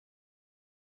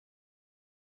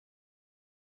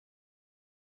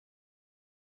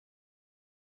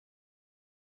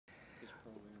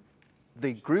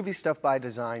The Groovy Stuff by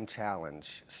Design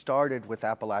Challenge started with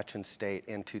Appalachian State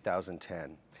in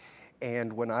 2010.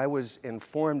 And when I was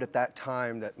informed at that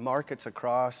time that markets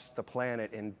across the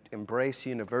planet embrace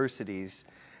universities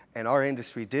and our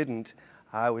industry didn't,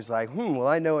 I was like, well,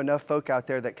 I know enough folk out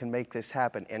there that can make this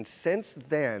happen. And since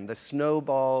then, the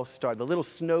snowball started, the little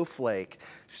snowflake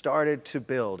started to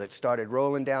build. It started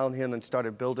rolling downhill and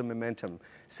started building momentum.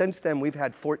 Since then, we've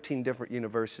had 14 different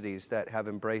universities that have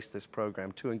embraced this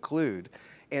program, to include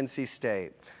NC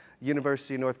State,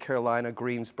 University of North Carolina,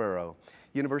 Greensboro,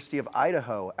 University of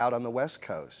Idaho out on the West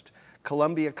Coast,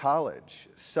 Columbia College,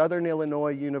 Southern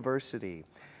Illinois University,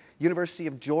 University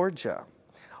of Georgia,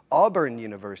 Auburn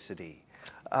University,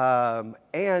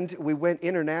 and we went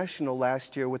international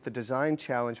last year with the Design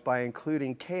Challenge by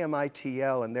including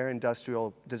KMITL and their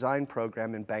industrial design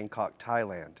program in Bangkok,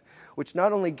 Thailand, which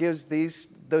not only gives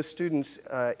those students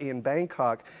in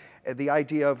Bangkok the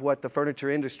idea of what the furniture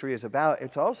industry is about,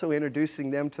 it's also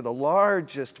introducing them to the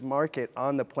largest market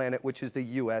on the planet, which is the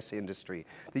U.S. industry.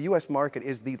 The U.S. market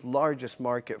is the largest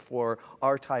market for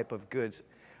our type of goods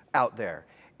out there.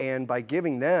 And by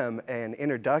giving them an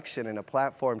introduction and a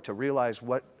platform to realize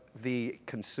what the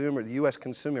consumer, the U.S.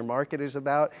 consumer market is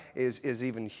about, is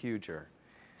even huger.